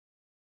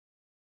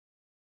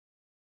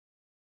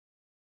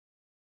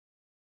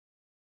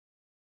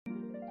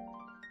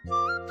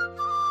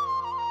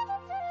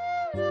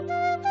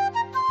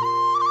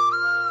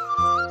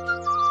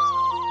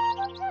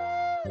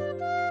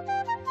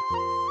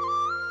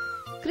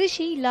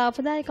ಕೃಷಿ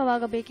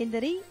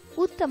ಲಾಭದಾಯಕವಾಗಬೇಕೆಂದರೆ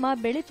ಉತ್ತಮ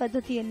ಬೆಳೆ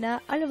ಪದ್ಧತಿಯನ್ನ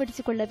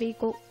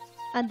ಅಳವಡಿಸಿಕೊಳ್ಳಬೇಕು.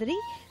 ಅಂದರೆ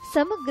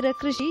ಸಮಗ್ರ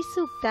ಕೃಷಿ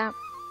ಸೂಕ್ತ.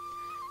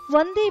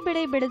 ಒಂದೇ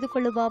ಬೆಳೆ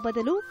ಬೆಳೆದುಕೊಳ್ಳುವ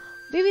ಬದಲು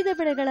ವಿವಿಧ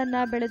ಬೆಳೆಗಳನ್ನ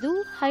ಬೆಳೆದು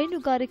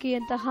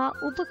ಹೈನುಗಾರಿಕೆಯಂತಹ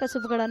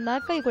ಉಪಕಸುಬುಗಳನ್ನ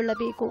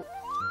ಕೈಗೊಳ್ಳಬೇಕು.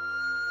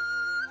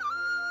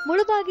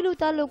 ಮುಳಬಾಗಿಲು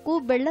ತಾಲೂಕು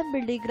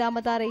ಬೆಳ್ಳಂಬೆಳ್ಳಿ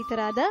ಗ್ರಾಮದ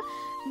ರೈತರಾದ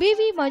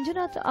ವಿ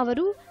ಮಂಜುನಾಥ್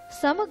ಅವರು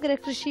ಸಮಗ್ರ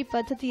ಕೃಷಿ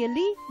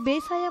ಪದ್ಧತಿಯಲ್ಲಿ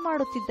ಬೇಸಾಯ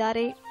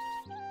ಮಾಡುತ್ತಿದ್ದಾರೆ.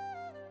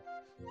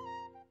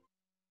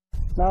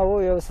 ನಾವು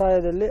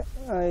ವ್ಯವಸಾಯದಲ್ಲಿ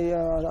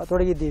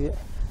ತೊಡಗಿದ್ದೀವಿ.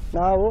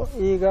 ನಾವು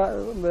ಈಗ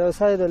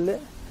ವ್ಯವಸಾಯದಲ್ಲಿ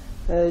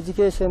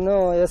ಎಜುಕೇಷನ್ನು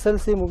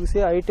SLC ಮುಗಿಸಿ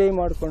ITI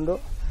ಮಾಡಿಕೊಂಡು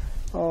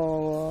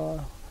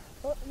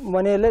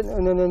ಮನೆಯಲ್ಲೇ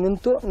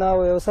ನಿಂತು ನಾವು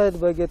ವ್ಯವಸಾಯದ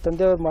ಬಗ್ಗೆ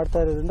ತಂದೆಯವರು ಮಾಡ್ತಾ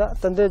ಇರೋದ್ರಿಂದ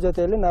ತಂದೆಯ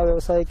ಜೊತೆಯಲ್ಲಿ ನಾವು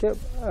ವ್ಯವಸಾಯಕ್ಕೆ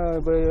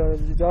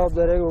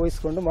ಜವಾಬ್ದಾರಿಯಾಗಿ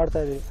ವಹಿಸಿಕೊಂಡು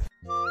ಮಾಡ್ತಾ ಇದ್ದೀವಿ.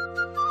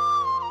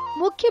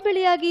 ಮುಖ್ಯ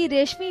ಬೆಳೆಯಾಗಿ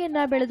ರೇಷ್ಮೆಯನ್ನ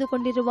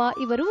ಬೆಳೆದುಕೊಂಡಿರುವ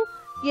ಇವರು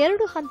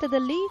 2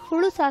 ಹಂತದಲ್ಲಿ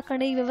ಹುಳು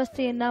ಸಾಕಣೆ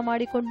ವ್ಯವಸ್ಥೆಯನ್ನ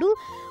ಮಾಡಿಕೊಂಡು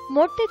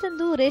ಮೊಟ್ಟೆ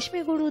ತಂದು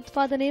ರೇಷ್ಮೆಗೂಡು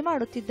ಉತ್ಪಾದನೆ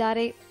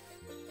ಮಾಡುತ್ತಿದ್ದಾರೆ.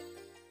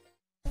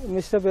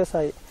 ಮಿಶ್ರ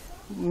ಬೇಸಾಯ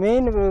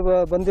ಮೇನ್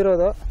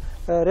ಬಂದಿರೋದು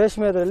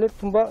ರೇಷ್ಮೆದಲ್ಲಿ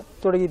ತುಂಬಾ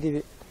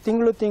ತೊಡಗಿದ್ದೀವಿ.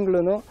 ತಿಂಗಳು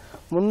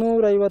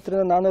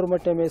 350ರಿಂದ 400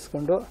 ಮೊಟ್ಟೆ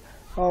ಮೇಯಿಸ್ಕೊಂಡು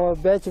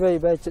ಬ್ಯಾಚ್ ಬೈ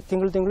ಬ್ಯಾಚ್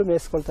ತಿಂಗಳು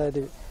ಮೇಯಿಸ್ಕೊಳ್ತಾ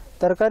ಇದ್ದೀವಿ.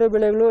 ತರಕಾರಿ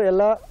ಬೆಳೆಗಳು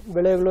ಎಲ್ಲ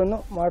ಬೆಳೆಗಳನ್ನು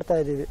ಮಾಡ್ತಾ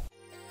ಇದ್ದೀವಿ.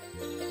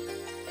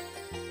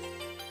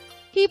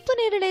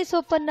 ಹಿಪ್ಪುನೇರಳೆ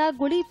ಸೊಪ್ಪನ್ನ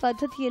ಗುಳಿ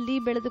ಪದ್ಧತಿಯಲ್ಲಿ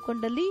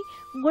ಬೆಳೆದುಕೊಂಡಲ್ಲಿ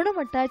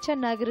ಗುಣಮಟ್ಟ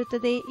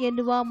ಚೆನ್ನಾಗಿರುತ್ತದೆ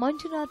ಎನ್ನುವ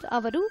ಮಂಜುನಾಥ್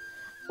ಅವರು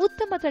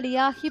ಉತ್ತಮ ತಳಿಯ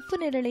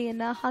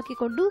ಹಿಪ್ಪುನೇರಳೆಯನ್ನ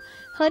ಹಾಕಿಕೊಂಡು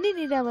ಹನಿ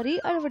ನೀರಾವರಿ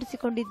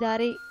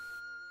ಅಳವಡಿಸಿಕೊಂಡಿದ್ದಾರೆ.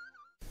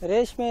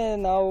 ರೇಷ್ಮೆ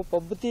ನಾವು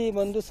ಪದ್ಧತಿ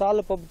ಬಂದು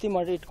ಸಾಲು ಪದ್ಧತಿ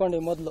ಮಾಡಿ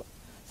ಇಟ್ಕೊಂಡಿವಿ. ಮೊದಲು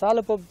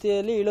ಸಾಲು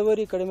ಪದ್ಧತಿಯಲ್ಲಿ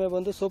ಇಳುವರಿ ಕಡಿಮೆ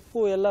ಬಂದು ಸೊಪ್ಪು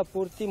ಎಲ್ಲ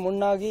ಪೂರ್ತಿ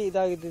ಮಣ್ಣಾಗಿ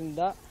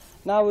ಇದಾಗಿದ್ದರಿಂದ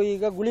ನಾವು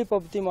ಈಗ ಗುಳಿ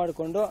ಪದ್ಧತಿ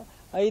ಮಾಡಿಕೊಂಡು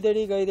 5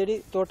 ಅಡಿಗೆ 5 ಅಡಿ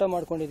ತೋಟ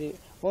ಮಾಡ್ಕೊಂಡಿದ್ದೀವಿ.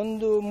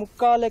 ಒಂದು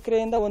 3/4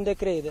 ಎಕರೆಯಿಂದ 1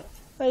 ಎಕರೆ ಇದೆ.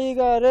 ಈಗ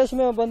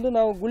ರೇಷ್ಮೆ ಬಂದು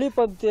ನಾವು ಗುಳಿ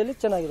ಪದ್ಧತಿಯಲ್ಲಿ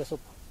ಚೆನ್ನಾಗಿದೆ.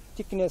 ಸೊಪ್ಪು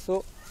ಚಿಕ್ನೆಸ್ಸು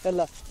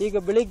ಎಲ್ಲ ಈಗ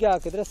ಬೆಳಿಗ್ಗೆ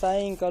ಹಾಕಿದ್ರೆ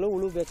ಸಾಯಂಕಾಲ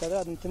ಹುಳು ಬೇಕಾದ್ರೆ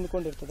ಅದನ್ನು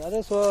ತಿಂದ್ಕೊಂಡಿರ್ತದೆ. ಅದೇ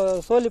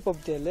ಸೋಲಿ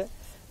ಪದ್ಧತಿಯಲ್ಲಿ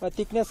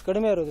ಥಿಕ್ನೆಸ್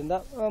ಕಡಿಮೆ ಇರೋದ್ರಿಂದ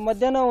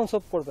ಮಧ್ಯಾಹ್ನ ಒಂದು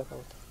ಸೊಪ್ಪು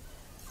ಕೊಡಬೇಕಾಗುತ್ತೆ.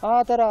 ಆ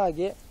ಥರ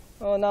ಆಗಿ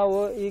ನಾವು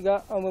ಈಗ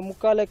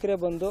 3/4 ಎಕರೆ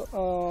ಬಂದು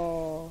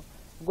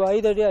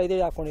 5 ಅಡಿ 5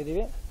 ಅಡಿ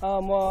ಹಾಕ್ಕೊಂಡಿದ್ದೀವಿ.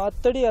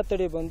 10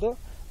 ಅಡಿ ಬಂದು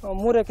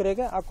 3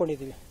 ಎಕರೆಗೆ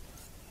ಹಾಕ್ಕೊಂಡಿದ್ದೀವಿ.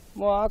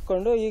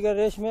 ಹಾಕ್ಕೊಂಡು ಈಗ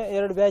ರೇಷ್ಮೆ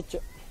 2 ಬ್ಯಾಚ್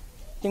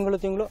ತಿಂಗಳು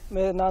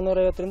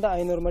 450ರಿಂದ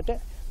 500 ಮೊಟ್ಟೆ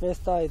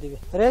ಮೇಯಿಸ್ತಾ ಇದ್ದೀವಿ.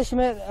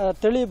 ರೇಷ್ಮೆ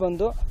ತಳಿ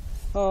ಬಂದು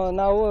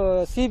ನಾವು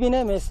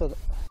ಸಿಬಿನೇ ಮೇಯಿಸೋದು.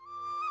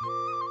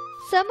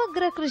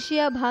 ಸಮಗ್ರ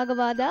ಕೃಷಿಯ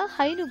ಭಾಗವಾದ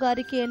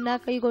ಹೈನುಗಾರಿಕೆಯನ್ನ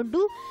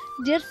ಕೈಗೊಂಡು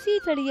ಜರ್ಸಿ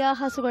ತಳಿಯ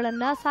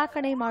ಹಸುಗಳನ್ನ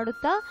ಸಾಕಣೆ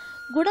ಮಾಡುತ್ತಾ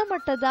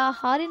ಗುಣಮಟ್ಟದ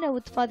ಹಾಲಿನ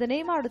ಉತ್ಪಾದನೆ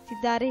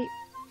ಮಾಡುತ್ತಿದ್ದಾರೆ.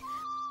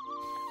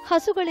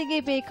 ಹಸುಗಳಿಗೆ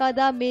ಬೇಕಾದ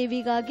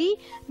ಮೇವಿಗಾಗಿ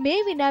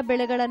ಮೇವಿನ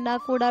ಬೆಳೆಗಳನ್ನ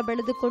ಕೂಡ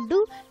ಬೆಳೆದುಕೊಂಡು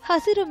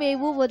ಹಸಿರು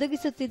ಮೇವು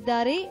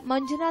ಒದಗಿಸುತ್ತಿದ್ದಾರೆ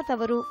ಮಂಜುನಾಥ್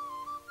ಅವರು.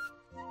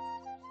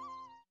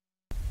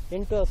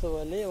 8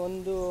 ಹಸುವಲ್ಲಿ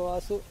ಒಂದು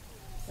ಹಸು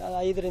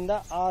 5ರಿಂದ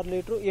 6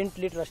 ಲೀಟ್ರು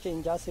 8 ಲೀಟ್ರ್ ಅಷ್ಟೇ,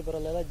 ಇನ್ನು ಜಾಸ್ತಿ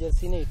ಬರಲ್ಲ.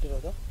 ಜರ್ಸಿನೇ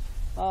ಇಟ್ಟಿರೋದು.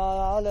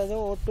 ಹಾಲು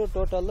ಒಟ್ಟು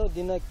ಟೋಟಲ್ಲು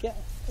ದಿನಕ್ಕೆ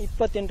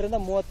 28ರಿಂದ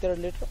 32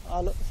 ಲೀಟ್ರ್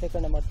ಹಾಲು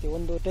ಶೇಖರಣೆ ಮಾಡ್ತೀವಿ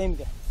ಒಂದು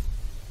ಟೈಮ್ಗೆ.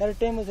 2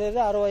 ಟೈಮ್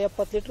ಸೇರಿದ್ರೆ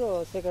 60-70 ಲೀಟ್ರು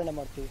ಶೇಖರಣೆ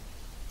ಮಾಡ್ತೀವಿ.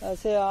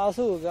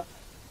 ಹಸುವಿಗೆ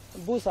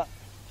ಬೂಸ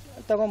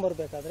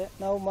ತಗೊಂಬರ್ಬೇಕಾದ್ರೆ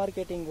ನಾವು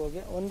ಮಾರ್ಕೆಟಿಂಗ್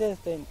ಹೋಗಿ ಒಂದೇ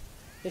ಟೈಮ್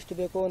ಎಷ್ಟು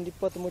ಬೇಕೋ ಒಂದು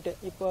 20 ಮೂಟೆ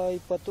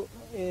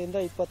 20ರಿಂದ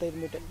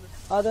 25 ಮೂಟೆ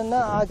ಅದನ್ನು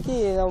ಹಾಕಿ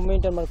ನಾವು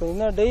ಮೇಂಟೈನ್ ಮಾಡ್ತೀವಿ.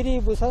 ಇನ್ನು ಡೈರಿ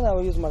ಬೂಸ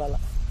ನಾವು ಯೂಸ್ ಮಾಡಲ್ಲ.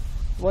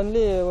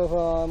 ಓನ್ಲಿ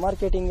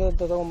ಮಾರ್ಕೆಟಿಂಗ್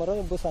ಅಂತ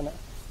ತೊಗೊಂಬರೋದು ಬೂಸನ.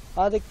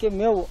 ಅದಕ್ಕೆ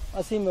ಮೇವು,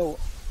 ಹಸಿ ಮೇವು,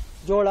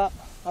 ಜೋಳ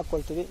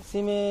ಹಾಕ್ಕೊಳ್ತೀವಿ.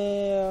 ಸೀಮೆ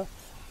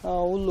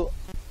ಹುಲ್ಲು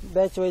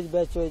ಬ್ಯಾಚ್ ವೈಜ್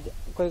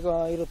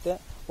ಇರುತ್ತೆ.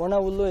 ಒಣ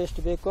ಹುಲ್ಲು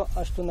ಎಷ್ಟು ಬೇಕೋ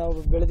ಅಷ್ಟು ನಾವು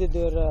ಬೆಳೆದಿದ್ದ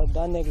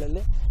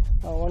ಧಾನ್ಯಗಳಲ್ಲಿ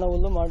ಒಣ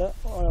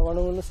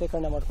ಹುಲ್ಲು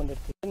ಶೇಖರಣೆ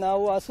ಮಾಡ್ಕೊಂಡಿರ್ತೀವಿ.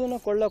 ನಾವು ಹಸುನ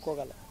ಕೊಳ್ಳಕ್ಕೆ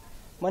ಹೋಗಲ್ಲ.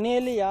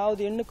 ಮನೆಯಲ್ಲಿ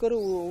ಯಾವ್ದು ಹೆಣ್ಣು ಕರು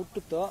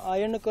ಹುಟ್ಟುತ್ತೋ ಆ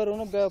ಹೆಣ್ಣು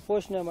ಕರುನ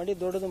ಪೋಷಣೆ ಮಾಡಿ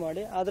ದೊಡ್ಡದು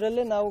ಮಾಡಿ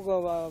ಅದರಲ್ಲೇ ನಾವು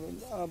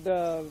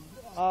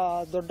ಆ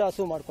ದೊಡ್ಡ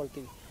ಹಸು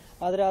ಮಾಡ್ಕೊಳ್ತೀವಿ.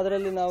 ಆದರೆ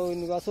ಅದರಲ್ಲಿ ನಾವು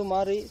ಹಸು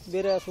ಮಾರಿ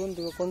ಬೇರೆ ಹಸು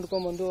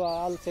ಕೊಂಡ್ಕೊಂಡ್ಬಂದು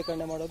ಹಾಲು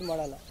ಶೇಖರಣೆ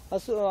ಮಾಡಲ್ಲ.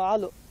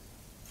 ಹಾಲು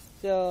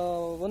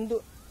ಒಂದು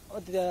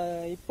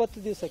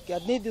 20 ದಿವಸಕ್ಕೆ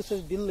 15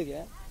 ದಿವಸದ ಬಿಲ್ಗೆ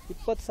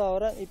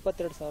 20,000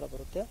 22,000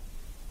 ಬರುತ್ತೆ.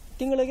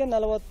 ತಿಂಗಳಿಗೆ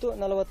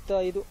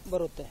 40-45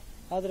 ಬರುತ್ತೆ.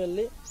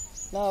 ಅದರಲ್ಲಿ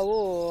ನಾವು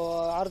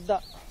ಅರ್ಧ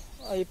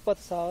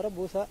 20,000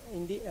 ಬೂಸ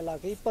ಹಿಂಡಿ ಎಲ್ಲ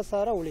ಹಾಕಿ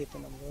 20,000 ಉಳಿಯುತ್ತೆ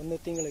ನಮಗೆ ಒಂದು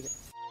ತಿಂಗಳಿಗೆ.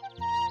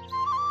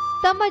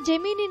 ತಮ್ಮ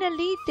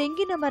ಜಮೀನಿನಲ್ಲಿ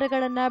ತೆಂಗಿನ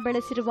ಮರಗಳನ್ನ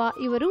ಬೆಳೆಸಿರುವ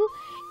ಇವರು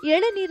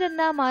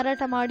ಎಳೆನೀರನ್ನ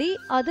ಮಾರಾಟ ಮಾಡಿ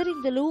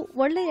ಅದರಿಂದಲೂ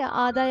ಒಳ್ಳೆಯ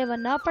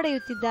ಆದಾಯವನ್ನ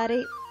ಪಡೆಯುತ್ತಿದ್ದಾರೆ.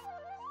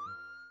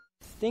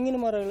 ತೆಂಗಿನ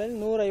ಮರಗಳಲ್ಲಿ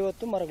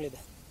 150 ಮರಗಳಿದೆ.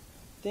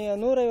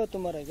 150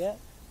 ಮರಗೆ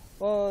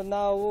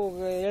ನಾವು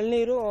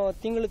ಎಳ್ನೀರು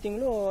ತಿಂಗಳು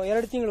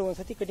 2 ತಿಂಗಳು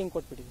ಒಂದ್ಸತಿ ಕಟಿಂಗ್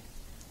ಕೊಟ್ಬಿಟ್ಟಿದ್ವಿ.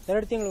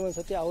 2 ತಿಂಗಳು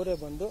ಒಂದ್ಸತಿ ಅವರೇ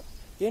ಬಂದು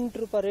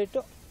 8 ರೂಪಾಯಿ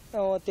ರೇಟು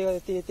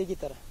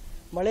ತೆಗಿತಾರೆ.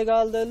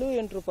 ಮಳೆಗಾಲದಲ್ಲೂ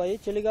 8 ರೂಪಾಯಿ,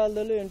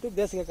 ಚಳಿಗಾಲದಲ್ಲೂ 8,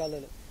 ಬೇಸಿಗೆ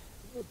ಕಾಲದಲ್ಲೂ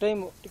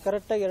ಟೈಮು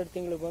ಕರೆಕ್ಟಾಗಿ 2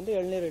 ತಿಂಗಳು ಬಂದು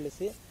ಎಳ್ನೀರು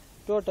ಇಳಿಸಿ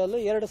ಟೋಟಲ್ಲು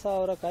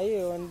 2,000 ಕಾಯಿ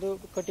ಒಂದು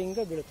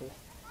ಕಟಿಂಗ್ ಬೀಳ್ತದೆ.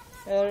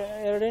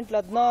 2 8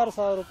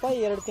 16,000 ರೂಪಾಯಿ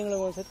 2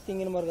 ತಿಂಗಳಿಗೆ ಒಂದ್ಸತಿ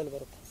ತೆಂಗಿನ ಮರದಲ್ಲಿ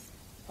ಬರುತ್ತೆ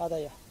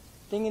ಆದಾಯ.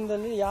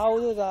 ತೆಂಗಿನದಲ್ಲಿ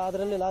ಯಾವುದು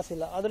ಅದರಲ್ಲಿ ಲಾಸ್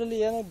ಇಲ್ಲ. ಅದರಲ್ಲಿ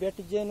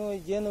ಏನೋ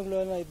ಜೇನುಗಳು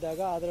ಏನೋ ಇದ್ದಾಗ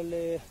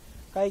ಅದರಲ್ಲಿ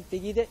ಕಾಯಿ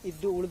ತೆಗೀದೆ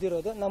ಇದ್ದು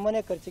ಉಳಿದಿರೋದು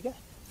ನಮ್ಮನೆ ಖರ್ಚಿಗೆ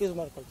ಯೂಸ್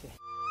ಮಾಡ್ಕೊಳ್ತೀವಿ.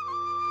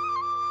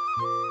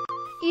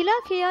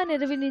 ಇಲಾಖೆಯ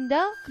ನೆರವಿನಿಂದ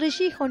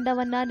ಕೃಷಿ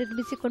ಹೊಂಡವನ್ನ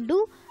ನಿರ್ಮಿಸಿಕೊಂಡು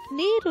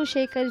ನೀರು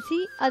ಶೇಖರಿಸಿ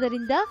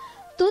ಅದರಿಂದ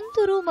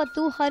ತುಂತುರು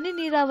ಮತ್ತು ಹನಿ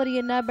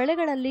ನೀರಾವರಿಯನ್ನ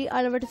ಬೆಳೆಗಳಲ್ಲಿ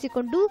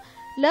ಅಳವಡಿಸಿಕೊಂಡು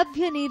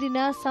ಲಭ್ಯ ನೀರಿನ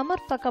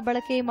ಸಮರ್ಪಕ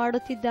ಬಳಕೆ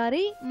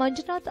ಮಾಡುತ್ತಿದ್ದಾರೆ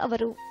ಮಂಜುನಾಥ್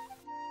ಅವರು.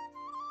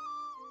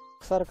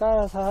 ಸರ್ಕಾರ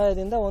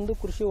ಸಹಾಯದಿಂದ ಒಂದು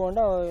ಕೃಷಿ ಹೊಂಡ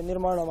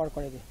ನಿರ್ಮಾಣ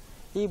ಮಾಡ್ಕೊಂಡಿದ್ದೀವಿ.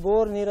 ಈ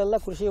ಬೋರ್ ನೀರೆಲ್ಲ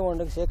ಕೃಷಿ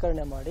ಹೊಂಡಕ್ಕೆ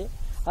ಶೇಖರಣೆ ಮಾಡಿ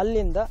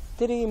ಅಲ್ಲಿಂದ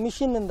ತಿರುಗಿ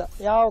ಮಿಷಿನ್ನಿಂದ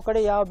ಯಾವ ಕಡೆ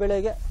ಯಾವ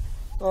ಬೆಳೆಗೆ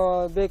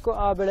ಬೇಕು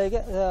ಆ ಬೆಳೆಗೆ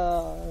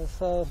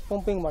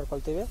ಪಂಪಿಂಗ್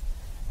ಮಾಡ್ಕೊಳ್ತೀವಿ.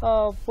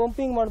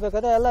 ಪಂಪಿಂಗ್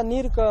ಮಾಡಬೇಕಾದ್ರೆ ಎಲ್ಲ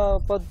ನೀರು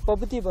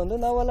ಪದ್ಧತಿ ಬಂದು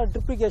ನಾವೆಲ್ಲ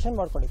ಡ್ರಿಪ್ರಿಗೇಷನ್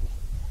ಮಾಡ್ಕೊಂಡಿದ್ವಿ.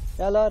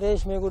 ಎಲ್ಲ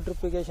ರೇಷ್ಮೆಗೂ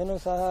ಡ್ರಿಪ್ರಿಗೇಷನು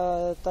ಸಹ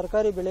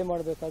ತರಕಾರಿ ಬೆಳೆ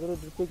ಮಾಡಬೇಕಾದ್ರೂ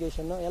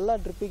ಡ್ರಿಪ್ರಿಗೇಷನ್ನು ಎಲ್ಲ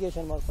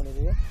ಡ್ರಿಪ್ರಿಗೇಷನ್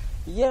ಮಾಡ್ಕೊಂಡಿದ್ದೀವಿ.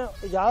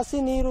 ಜಾಸ್ತಿ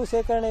ನೀರು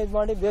ಶೇಖರಣೆ ಇದು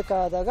ಮಾಡಿ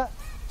ಬೇಕಾದಾಗ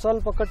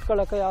ಸ್ವಲ್ಪ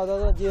ಕಟ್ಕೊಳ್ಳೋಕೆ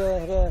ಯಾವುದಾದ್ರು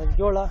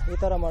ಜೋಳ ಈ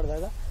ಥರ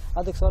ಮಾಡಿದಾಗ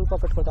ಅದಕ್ಕೆ ಸ್ವಲ್ಪ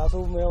ಕಟ್ಕೊಳ್ತೀವಿ. ಹಸು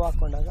ಮೇವು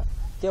ಹಾಕ್ಕೊಂಡಾಗ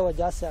ತೇವ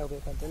ಜಾಸ್ತಿ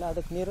ಆಗಬೇಕಂತೇಳಿ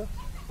ಅದಕ್ಕೆ ನೀರು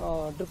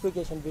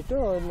ಡ್ರಿಪ್ರಿಗೇಷನ್ ಬಿಟ್ಟು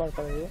ಇದು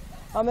ಮಾಡ್ಕೊಂಡಿದ್ವಿ.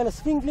 ಆಮೇಲೆ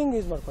ಸ್ಪ್ರಿಂಕ್ಲಿಂಗ್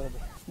ಯೂಸ್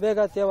ಮಾಡ್ಕೊಂಡಿದ್ವಿ. ಬೇಗ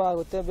ತೇವ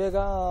ಆಗುತ್ತೆ, ಬೇಗ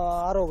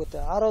ಆರೋಗುತ್ತೆ.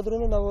 ಆರೋದ್ರೂ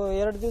ನಾವು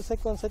 2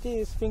 ದಿವಸಕ್ಕೆ ಒಂದು ಸತಿ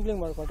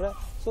ಸ್ಪ್ರಿಂಕ್ಲಿಂಗ್ ಮಾಡಿಕೊಂಡ್ರೆ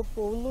ಸ್ವಲ್ಪ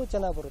ಹುಲ್ಲು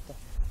ಚೆನ್ನಾಗಿ ಬರುತ್ತೆ.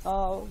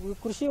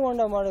 ಕೃಷಿ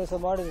ಹೊಂಡ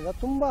ಮಾಡಿದ್ರಿಂದ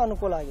ತುಂಬ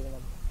ಅನುಕೂಲ ಆಗಿದೆ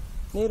ನಮಗೆ.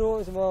 ನೀರು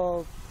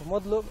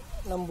ಮೊದಲು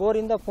ನಮ್ಮ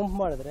ಬೋರಿಂದ ಪಂಪ್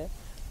ಮಾಡಿದ್ರೆ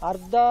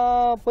ಅರ್ಧ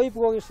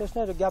ಪೈಪ್ಗೆ ಹೋಗಿದ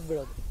ತಕ್ಷಣ ಗ್ಯಾಪ್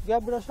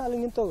ಬಿಡೋಷ್ಟು ಅಲ್ಲಿ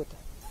ನಿಂತೋಗುತ್ತೆ.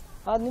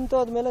 ಅದು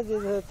ನಿಂತೋದ್ಮೇಲೆ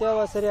ತೇವ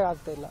ಸರಿಯಾಗಿ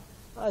ಆಗ್ತಾಯಿಲ್ಲ.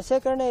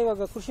 ಶೇಖರಣೆ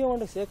ಇವಾಗ ಕೃಷಿ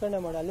ಹೊಂಡಕ್ಕೆ ಶೇಖರಣೆ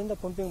ಮಾಡಿ ಅಲ್ಲಿಂದ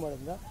ಪಂಪಿಂಗ್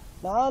ಮಾಡೋದ್ರಿಂದ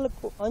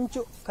 4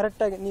 ಅಂಚು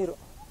ಕರೆಕ್ಟಾಗಿ ನೀರು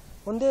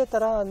ಒಂದೇ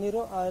ಥರ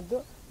ನೀರು ಅದು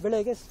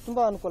ಬೆಳೆಗೆ ತುಂಬ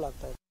ಅನುಕೂಲ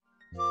ಆಗ್ತಾ ಇದೆ.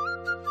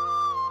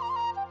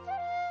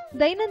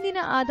 ದೈನಂದಿನ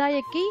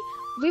ಆದಾಯಕ್ಕೆ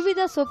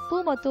ವಿವಿಧ ಸೊಪ್ಪು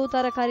ಮತ್ತು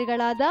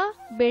ತರಕಾರಿಗಳಾದ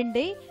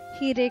ಬೆಂಡೆ,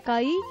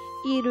 ಹೀರೆಕಾಯಿ,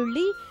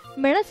 ಈರುಳ್ಳಿ,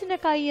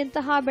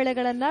 ಮೆಣಸಿನಕಾಯಿಯಂತಹ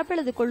ಬೆಳೆಗಳನ್ನು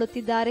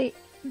ಬೆಳೆದುಕೊಳ್ಳುತ್ತಿದ್ದಾರೆ.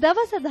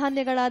 ದವಸ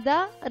ಧಾನ್ಯಗಳಾದ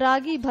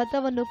ರಾಗಿ,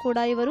 ಭತ್ತವನ್ನು ಕೂಡ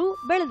ಇವರು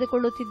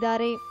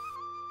ಬೆಳೆದುಕೊಳ್ಳುತ್ತಿದ್ದಾರೆ.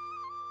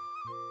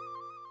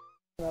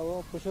 ನಾವು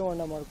ಕೃಷಿ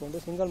ಹೊಂಡ ಮಾಡಿಕೊಂಡು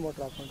ಸಿಂಗಲ್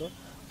ಮೋಟರ್ ಹಾಕೊಂಡು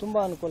ತುಂಬ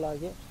ಅನುಕೂಲ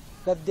ಆಗಿ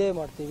ಗದ್ದೆ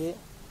ಮಾಡ್ತೀವಿ.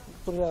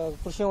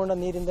 ಕೃಷಿ ಹೊಂಡ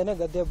ನೀರಿಂದನೇ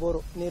ಗದ್ದೆ ಬೋರು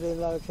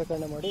ನೀರೆಲ್ಲ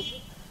ಶೇಖರಣೆ ಮಾಡಿ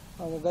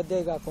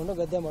ಗದ್ದೆಗೆ ಹಾಕ್ಕೊಂಡು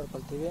ಗದ್ದೆ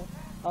ಮಾಡ್ಕೊಳ್ತೀವಿ.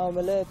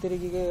 ಆಮೇಲೆ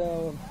ತಿರುಗಿಗೆ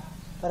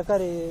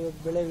ತರಕಾರಿ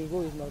ಬೆಳೆಗಳಿಗೂ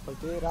ಯೂಸ್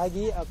ಮಾಡ್ಕೊಳ್ತೀವಿ.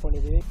 ರಾಗಿ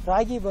ಹಾಕ್ಕೊಂಡಿದ್ದೀವಿ.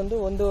 ರಾಗಿ ಬಂದು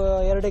 2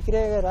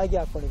 ಎಕರೆ ರಾಗಿ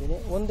ಹಾಕ್ಕೊಂಡಿದ್ದೀನಿ.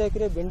 1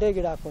 ಎಕರೆ ಬೆಂಡೆ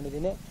ಗಿಡ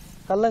ಹಾಕ್ಕೊಂಡಿದ್ದೀನಿ.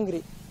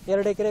 ಕಲ್ಲಂಗರಿ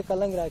 2 ಎಕರೆ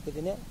ಕಲ್ಲಂಗರಿ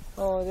ಹಾಕಿದ್ದೀನಿ.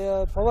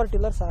 ಪವರ್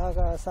ಟಿಲ್ಲರ್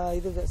ಸಹ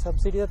ಇದು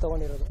ಸಬ್ಸಿಡಿಯೇ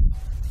ತೊಗೊಂಡಿರೋದು.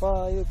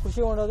 ಇದು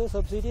ಕೃಷಿ ಹೊಂಡೋದು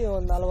ಸಬ್ಸಿಡಿ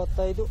ಒಂದು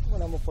 45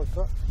 ನಮಗೆ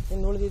ಕೊಟ್ಟರು.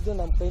 ಇನ್ನು ಉಳಿದಿದ್ದು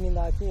ನಮ್ಮ ಕೈನಿಂದ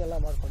ಹಾಕಿ ಎಲ್ಲ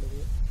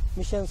ಮಾಡ್ಕೊಂಡಿದ್ದೀವಿ.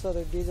 ಮಿಷನ್ಸ್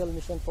ಅದು ಡೀಸೆಲ್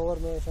ಮಿಷನ್, ಪವರ್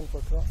ಮಿಷನ್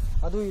ಕೊಟ್ಟರು,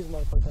 ಅದು ಯೂಸ್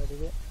ಮಾಡ್ಕೊಳ್ತಾ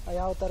ಇದ್ದೀವಿ.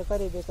 ಯಾವ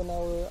ತರಕಾರಿ ಬೇಕು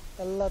ನಾವು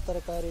ಎಲ್ಲ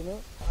ತರಕಾರಿನೂ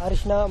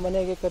ಅರಿಶಿನ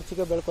ಮನೆಗೆ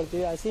ಖರ್ಚಿಗೆ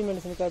ಬೆಳ್ಕೊಳ್ತೀವಿ. ಹಸಿ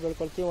ಮೆಣಸಿನಕಾಯಿ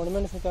ಬೆಳ್ಕೊಳ್ತೀವಿ,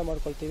 ಒಣಮೆಣಸಿನಕಾಯಿ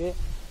ಮಾಡ್ಕೊಳ್ತೀವಿ.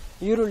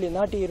 ಈರುಳ್ಳಿ,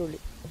 ನಾಟಿ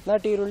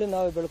ಈರುಳ್ಳಿ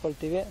ನಾವು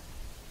ಬೆಳ್ಕೊಳ್ತೀವಿ.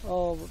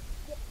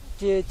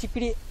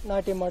 ಚಿಕ್ಕಡಿ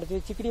ನಾಟಿ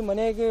ಮಾಡ್ತೀವಿ. ಚಿಕ್ಕಡಿ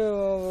ಮನೆಗೆ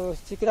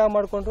ಚಿಕ್ಕದಾಗಿ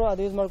ಮಾಡಿಕೊಂಡ್ರು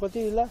ಅದು ಯೂಸ್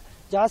ಮಾಡ್ಕೊಳ್ತೀವಿ. ಇಲ್ಲ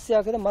ಜಾಸ್ತಿ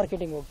ಹಾಕಿದ್ರೆ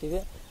ಮಾರ್ಕೆಟಿಂಗ್ ಹೋಗ್ತೀವಿ.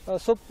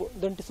 ಸೊಪ್ಪು,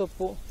 ದಂಟಿ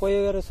ಸೊಪ್ಪು,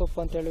 ಕೊಯ್ಯರ ಸೊಪ್ಪು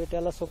ಅಂತ ಹೇಳ್ಬಿಟ್ಟು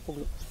ಎಲ್ಲ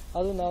ಸೊಪ್ಪುಗಳು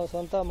ಅದು ನಾವು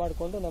ಸ್ವಂತ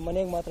ಮಾಡಿಕೊಂಡು ನಮ್ಮ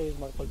ಮನೆಗೆ ಮಾತ್ರ ಯೂಸ್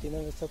ಮಾಡ್ಕೊಳ್ತೀವಿ.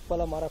 ನಮಗೆ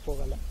ಸೊಪ್ಪೆಲ್ಲ ಮಾರಕ್ಕೆ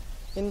ಹೋಗಲ್ಲ.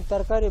 ಇನ್ನು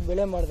ತರಕಾರಿ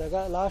ಬೆಳೆ ಮಾಡಿದಾಗ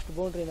ಲಾಸ್ಟ್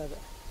ಬೌಂಡ್ರಿನಾಗ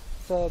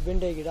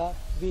ಬೆಂಡೆ ಗಿಡ,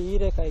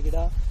 ಹೀರೆಕಾಯಿ ಗಿಡ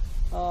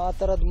ಆ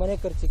ಥರದ್ದು ಮನೆ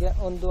ಖರ್ಚಿಗೆ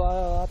ಒಂದು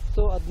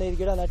 10-15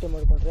 ಗಿಡ ನಾಟಿ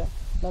ಮಾಡಿಕೊಂಡ್ರೆ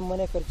ನಮ್ಮ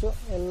ಮನೆ ಖರ್ಚು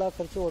ಎಲ್ಲ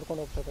ಖರ್ಚು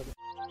ಓಡ್ಕೊಂಡು ಹೋಗ್ತದೆ.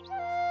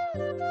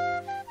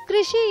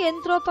 ಕೃಷಿ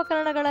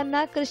ಯಂತ್ರೋಪಕರಣಗಳನ್ನ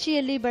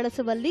ಕೃಷಿಯಲ್ಲಿ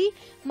ಬಳಸುವಲ್ಲಿ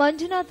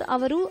ಮಂಜುನಾಥ್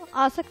ಅವರು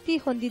ಆಸಕ್ತಿ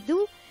ಹೊಂದಿದ್ದು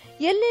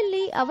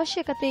ಎಲ್ಲೆಲ್ಲಿ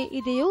ಅವಶ್ಯಕತೆ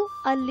ಇದೆಯೋ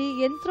ಅಲ್ಲಿ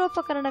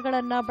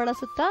ಯಂತ್ರೋಪಕರಣಗಳನ್ನ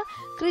ಬಳಸುತ್ತಾ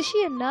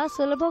ಕೃಷಿಯನ್ನ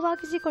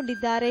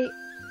ಸುಲಭವಾಗಿಸಿಕೊಂಡಿದ್ದಾರೆ.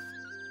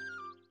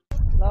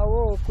 ನಾವು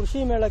ಕೃಷಿ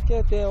ಮೇಳಕ್ಕೆ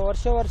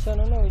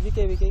ವರ್ಷನೂ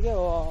ವಿಕೆಗೆ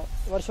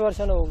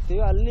ವರ್ಷನೂ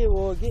ಹೋಗ್ತೀವಿ. ಅಲ್ಲಿ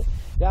ಹೋಗಿ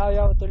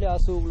ಯಾವ ತಳಿ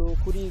ಹಸುಗಳು,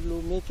 ಕುರಿಗಳು,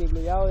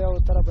 ಮೇಕೆಗಳು ಯಾವ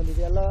ಥರ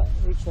ಬಂದಿದೆ ಎಲ್ಲ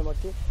ವೀಕ್ಷಣೆ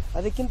ಮಾಡ್ತೀವಿ.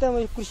 ಅದಕ್ಕಿಂತ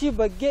ಕೃಷಿ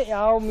ಬಗ್ಗೆ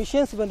ಯಾವ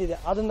ಮಿಷನ್ಸ್ ಬಂದಿದೆ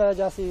ಅದನ್ನು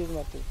ಜಾಸ್ತಿ ಯೂಸ್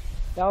ಮಾಡ್ತೀವಿ.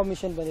 ಯಾವ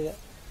ಮಿಷನ್ ಬಂದಿದೆ,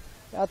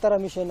 ಯಾವ ಥರ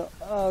ಮಿಷನ್,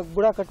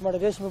 ಬುಡ ಕಟ್ ಮಾಡಿ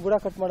ರೇಷ್ಮೆ ಬುಡ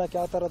ಕಟ್ ಮಾಡೋಕ್ಕೆ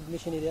ಯಾವ ಥರದ್ದು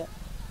ಮಿಷನ್ ಇದೆ,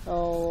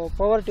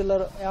 ಪವರ್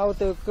ಟಿಲ್ಲರ್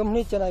ಯಾವುದು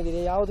ಕಂಪ್ನಿ ಚೆನ್ನಾಗಿದೆ,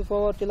 ಯಾವುದು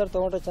ಪವರ್ ಟಿಲ್ಲರ್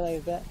ತೊಗೊಂಡ್ರೆ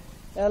ಚೆನ್ನಾಗಿದೆ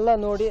ಎಲ್ಲ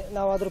ನೋಡಿ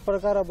ನಾವು ಅದ್ರ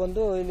ಪ್ರಕಾರ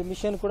ಬಂದು ಇಲ್ಲಿ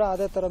ಮಿಷನ್ ಕೂಡ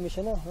ಅದೇ ಥರ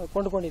ಮಿಷನ್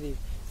ಕೊಂಡ್ಕೊಂಡಿದ್ದೀವಿ.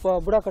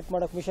 ಬುಡ ಕಟ್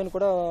ಮಾಡೋಕ್ಕೆ ಮಿಷನ್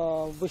ಕೂಡ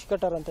ಬುಷ್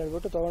ಕಟ್ಟರ್ ಅಂತ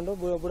ಹೇಳ್ಬಿಟ್ಟು ತೊಗೊಂಡು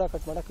ಬುಡ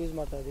ಕಟ್ ಮಾಡೋಕ್ಕೆ ಯೂಸ್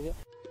ಮಾಡ್ತಾ ಇದ್ದೀವಿ.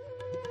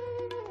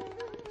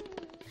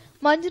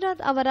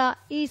 ಮಂಜುನಾಥ್ ಅವರ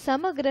ಈ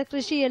ಸಮಗ್ರ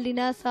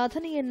ಕೃಷಿಯಲ್ಲಿನ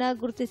ಸಾಧನೆಯನ್ನ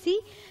ಗುರುತಿಸಿ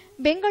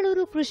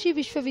ಬೆಂಗಳೂರು ಕೃಷಿ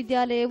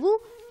ವಿಶ್ವವಿದ್ಯಾಲಯವು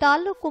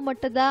ತಾಲೂಕು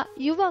ಮಟ್ಟದ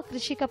ಯುವ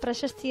ಕೃಷಿಕ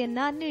ಪ್ರಶಸ್ತಿಯನ್ನ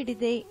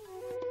ನೀಡಿದೆ.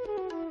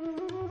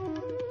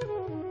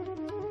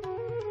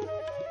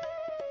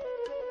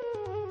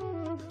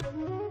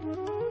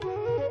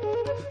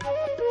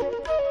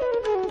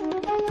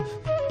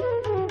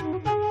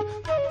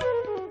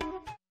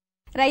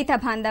 ರೈತ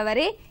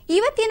ಬಾಂಧವರೇ,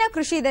 ಇವತ್ತಿನ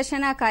ಕೃಷಿ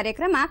ದರ್ಶನ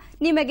ಕಾರ್ಯಕ್ರಮ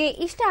ನಿಮಗೆ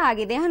ಇಷ್ಟ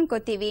ಆಗಿದೆ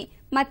ಅನ್ಕೋತೀವಿ.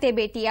 ಮತ್ತೆ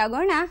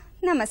ಭೇಟಿಯಾಗೋಣ.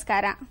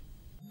 ನಮಸ್ಕಾರ.